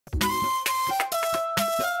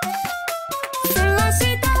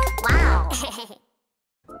솔라시도 와우.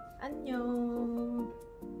 안녕.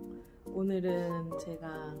 오늘은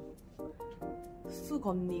제가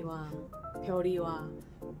숙언니와 별이와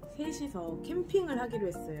셋이서 캠핑을 하기로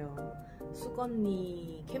했어요.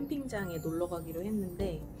 숙언니 캠핑장에 놀러 가기로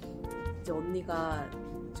했는데, 이제 언니가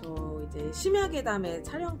저 이제 심야괴담회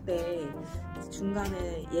촬영 때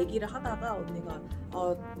중간에 얘기를 하다가 언니가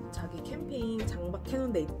자기 캠핑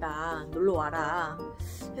장박해놓은 데 있다, 놀러 와라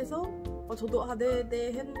해서 저도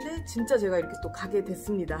네네 했는데 진짜 제가 이렇게 또 가게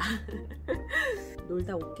됐습니다.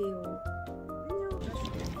 놀다 올게요.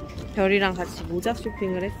 안녕. 별이랑 같이 모자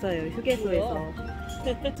쇼핑을 했어요, 휴게소에서.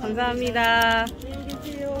 감사합니다. 안녕히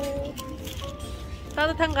계세요.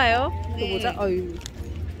 따뜻한가요? 네. 그 모자? 아유.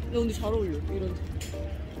 근데 잘 어울려, 이런.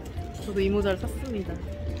 저도 이 모자를 샀습니다.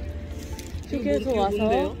 휴게소 와서.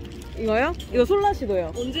 뭔데요? 이거요? 이거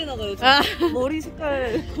솔라시도요. 언제 나가요? 머리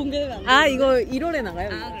색깔 공개되면 안 돼요? 이거 1월에 나가요.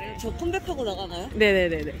 그래요? 저 컴백하고 나가나요?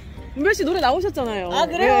 네네네네. 문별씨 노래 나오셨잖아요.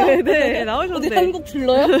 그래요? 네, 나오셨는데. 어디 한곡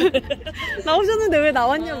불러요? 나오셨는데 왜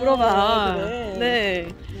나왔냐 물어봐. 그래. 네.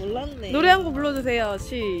 몰랐네. 노래 한 곡 불러주세요.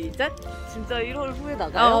 시작. 진짜 1월 후에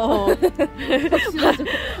나가요?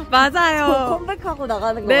 맞아요. 저 컴백하고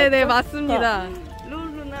나가는 거 네네, 맞죠? 맞습니다.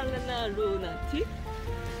 룰루랄라라 루나티?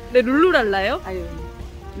 네, 룰루랄라요? 아유,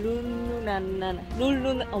 룰루란나나.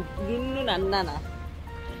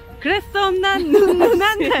 그랬어, 난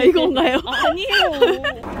룰루란나 이건가요? 아니에요.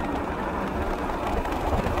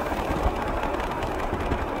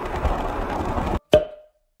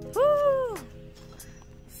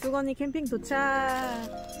 숙언니 캠핑 도착.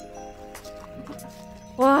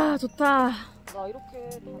 와, 좋다. 나 이렇게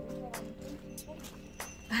다니는 사람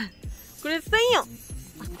그랬어요.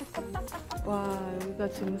 와, 여기가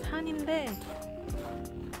지금 산인데,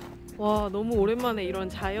 와, 너무 오랜만에 이런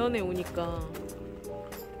자연에 오니까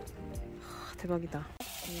대박이다.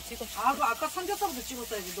 찍었어. 아까 삼겹살부터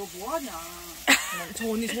찍었어야지. 너 뭐하냐? 저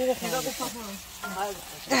언니 저거 배가 고파서 가야겠다.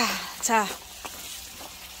 자,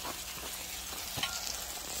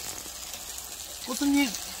 교수님,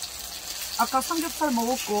 아까 삼겹살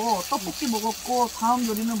먹었고 떡볶이 먹었고 다음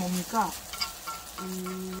요리는 뭡니까?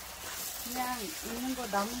 그냥 있는 거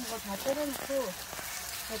남은 거 다 때려놓고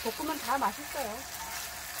볶으면 다 맛있어요.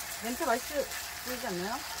 냄새 맛있어 보이지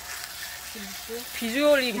않나요?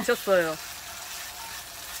 비주얼이 미쳤어요.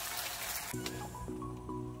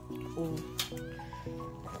 오,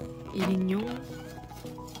 1인용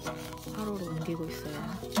화로로 옮기고 있어요.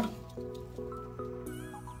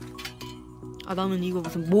 나는 이거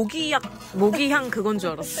무슨 모기향 그건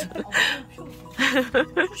줄 알았어.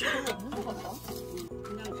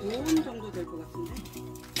 그냥 고운 정도 될 것 같은데?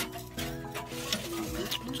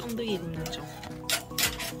 쫀득이 굽는 중.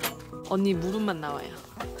 언니 무릎만 나와요.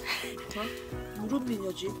 무릎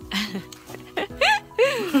미녀지.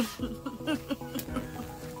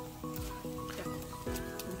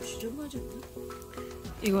 지저분하지?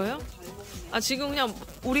 이거요? 지금 그냥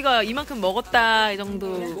우리가 이만큼 먹었다 이 정도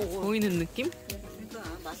보이는 느낌? 그러니까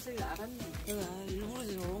맛을 알았네. 일부러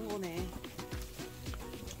저런 거네.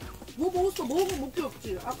 뭐 먹었어? 먹으면 먹기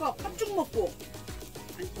없지. 아까 팥죽 먹고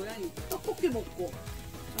아니 고양이 떡볶이 먹고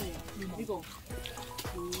이거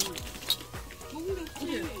먹은 게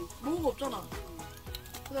없지. 먹은 거 없잖아.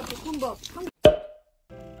 그다음 볶음밥 그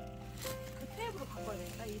테이블로 바꿔야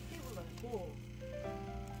되겠다. 이 테이블 가지고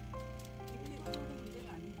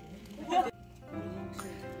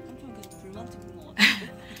삼촌 계속 불만 찍는 것 같아.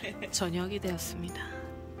 저녁이 되었습니다.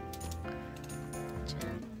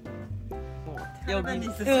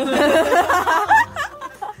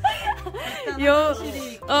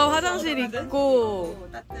 여기 화장실 있고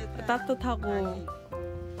따뜻하고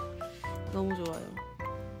너무 좋아요.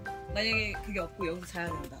 만약에 그게 없고 여기서 자야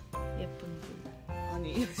된다. 예쁜 분.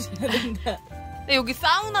 아니 여기서 자야 된다. 근데 여기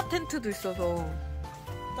사우나 텐트도 있어서.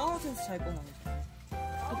 사우나 텐트 잘 거나.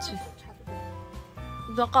 그치.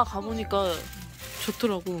 근데 아까 가보니까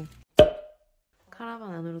좋더라고.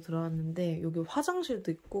 카라반 안으로 들어왔는데 여기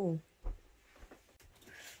화장실도 있고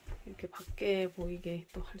이렇게 밖에 보이게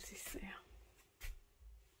또 할 수 있어요.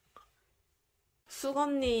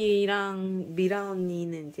 숙언니랑 미라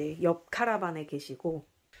언니는 이제 옆 카라반에 계시고,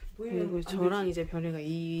 그리고 저랑 이제 별이가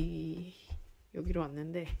여기로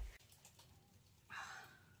왔는데,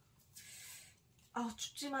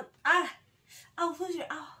 춥지만 손실.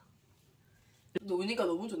 노니까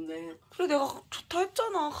너무 좋네. 그래 내가 좋다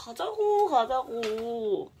했잖아.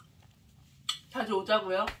 가자고. 자주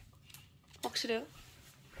오자고요? 확실해요?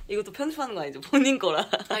 이것도 편집하는 거 아니죠? 본인 거라.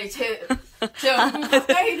 아니 제 얼굴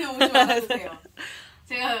가까이는 오지 말아주세요.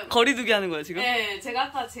 제가 거리두기 하는 거야 지금? 네, 제가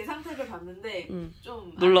아까 제 상태를 봤는데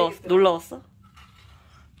좀 놀라웠어?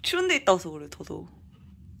 추운 데 있다 와서 그래, 더더욱.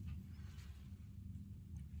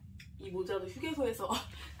 이 모자도 휴게소에서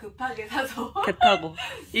급하게 사서 배 타고.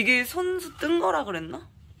 이게 손수 뜬 거라 그랬나?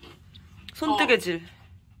 손뜨개질.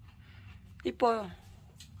 이뻐요.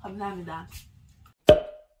 감사합니다.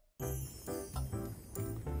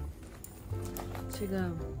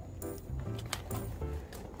 지금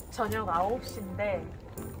저녁 9시인데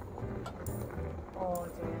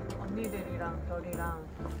이제 언니들이랑 별이랑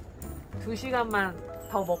 2시간만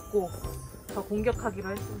더 먹고 더 공격하기로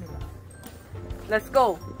했습니다. Let's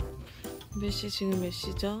go! 몇 시? 지금 몇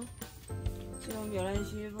시죠? 지금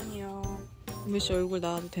 11시 1분이요. 은별씨 얼굴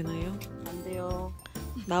나와도 되나요? 안 돼요.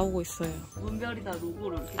 나오고 있어요. 문별이다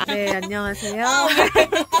로고를 이렇게. 네, 안녕하세요.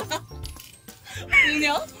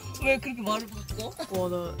 그냥? 왜 그렇게 말을 바꿔? 와,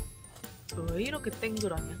 너 왜 이렇게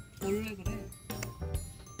땡그라냐? 원래 그래.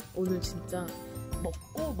 오늘 진짜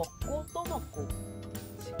먹고 또 먹고.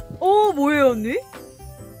 뭐예요, 언니?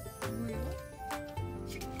 뭐예요?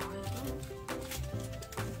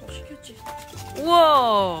 시켰지.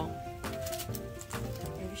 우와.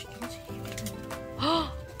 여기 시켰지.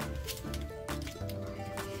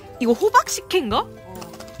 이거 호박 식혜인가?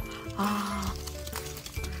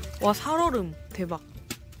 와, 살얼음 대박.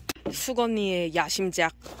 수건이의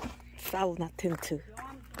야심작 사우나 텐트.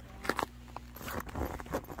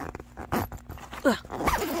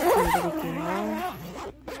 보여드릴게요.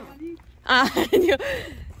 아니요.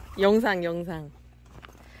 영상.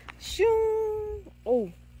 슝. 오.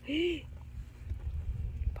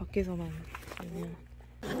 밖에서만.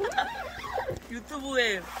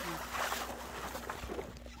 유튜브에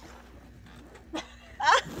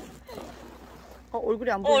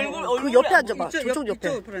얼굴이 안 보여. 얼굴 그 옆에 앉아봐. 저쪽 옆에.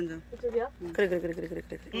 이쪽 옆에 앉아. 이쪽이야? 그래.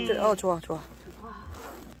 좋아.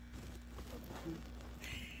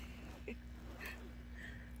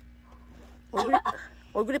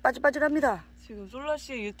 얼굴이 빠질빠질합니다. 지금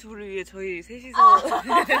솔라시의 유튜브를 위해 저희 셋이서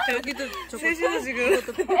여기도 셋이서 지금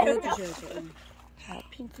이것도 보여주셔야죠. 자,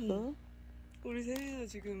 핑크. 우리 셋이서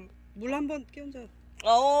지금 물 한번 끼얹어.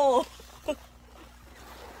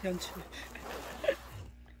 연출.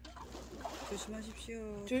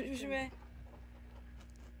 조심하십시오. 조심해.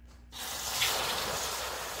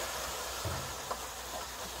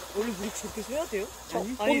 원래 물이 저렇게 새야 돼요?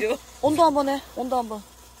 아니죠? 온도 한번 해. 온도 한번.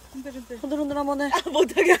 흔들 한번 해.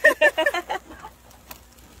 못하게.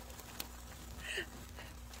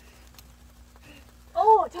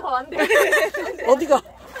 잠깐 안 돼. 어디가?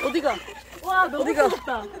 와, 너무 어디가?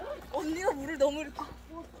 뜨겁다. 언니가 물을 너무 이렇게.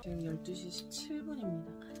 지금 12시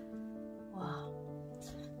 17분입니다. 와,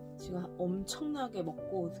 지금 엄청나게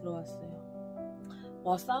먹고 들어왔어요.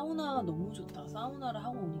 와, 사우나 너무 좋다. 사우나를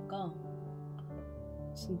하고 오니까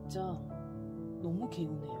진짜 너무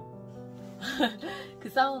개운해요. 그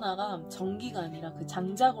사우나가 전기가 아니라 그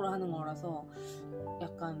장작으로 하는 거라서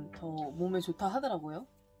약간 더 몸에 좋다 하더라고요.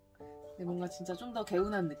 근데 뭔가 진짜 좀 더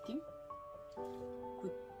개운한 느낌?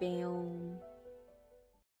 굿배용.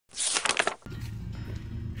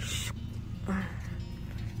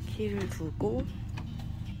 키를 두고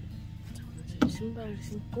저는 지금 신발을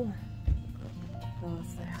신고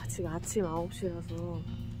나왔어요. 지금 아침 9시라서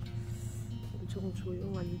조금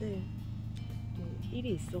조용한데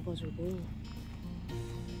일이 있어가지고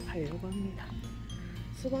가려고 합니다.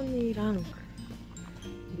 수건이랑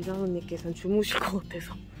미란 언니께서는 주무실 것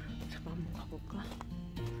같아서 잠깐 한번 가볼까?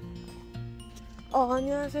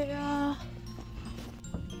 안녕하세요.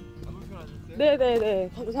 네네네,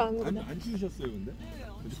 감사합니다. 안 추우셨어요, 근데?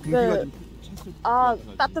 네. 좀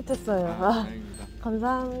찼을 따뜻했어요. 다행입니다.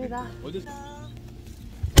 감사합니다. 어제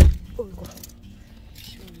어이구.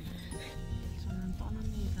 저는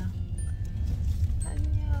떠납니다.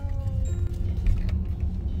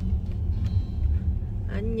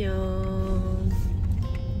 안녕.